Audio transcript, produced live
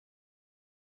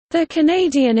The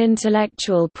Canadian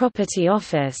Intellectual Property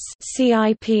Office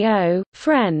 (CIPO,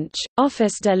 French,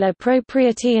 Office de la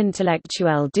propriété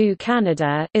intellectuelle du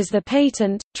Canada) is the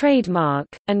patent, trademark,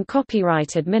 and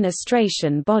copyright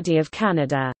administration body of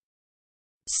Canada.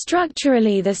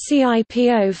 Structurally, the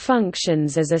CIPO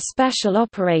functions as a special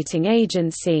operating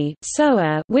agency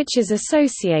 (SOA), which is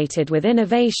associated with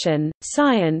Innovation,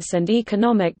 Science and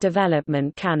Economic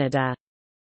Development Canada.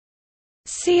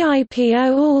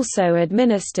 CIPO also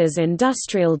administers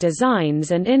industrial designs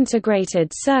and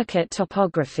integrated circuit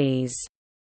topographies.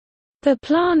 The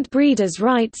Plant Breeders'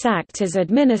 Rights Act is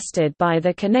administered by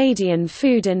the Canadian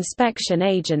Food Inspection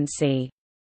Agency.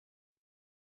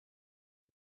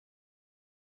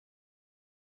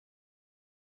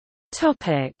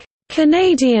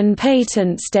 Canadian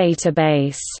Patents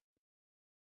Database.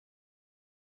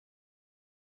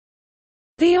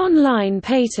 The online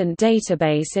patent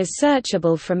database is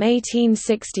searchable from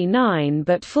 1869,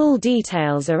 but full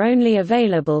details are only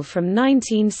available from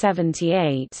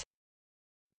 1978.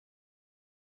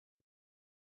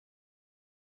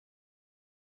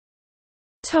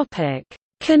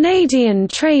 Canadian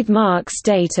Trademarks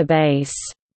Database.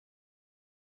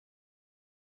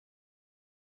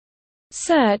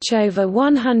 Search over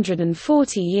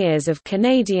 140 years of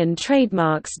Canadian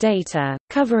trademarks data,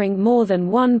 covering more than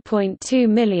 1.2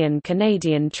 million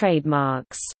Canadian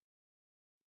trademarks.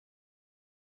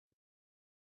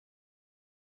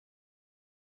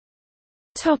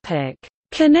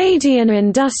 Canadian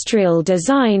Industrial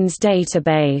Designs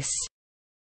Database.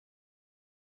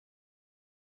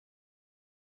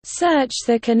 Search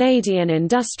the Canadian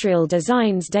Industrial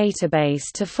Designs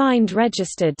Database to find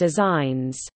registered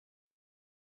designs.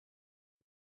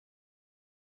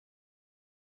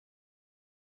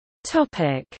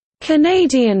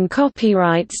 Canadian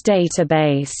Copyrights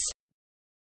Database.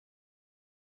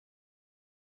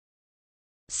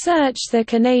 Search the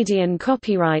Canadian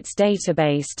Copyrights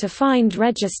Database to find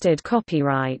registered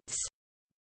copyrights.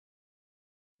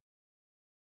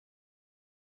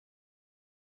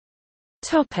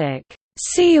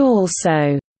 See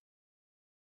also: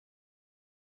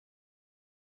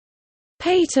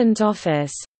 Patent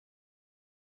Office,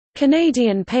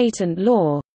 Canadian Patent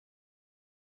Law,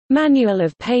 Manual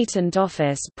of Patent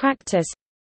Office Practice,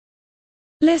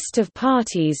 List of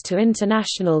parties to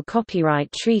international copyright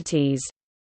treaties,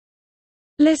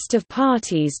 List of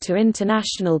parties to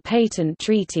international patent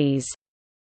treaties,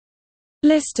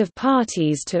 List of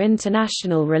parties to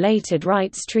international related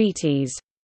rights treaties,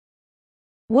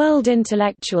 World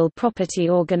Intellectual Property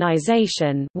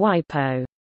Organization (WIPO).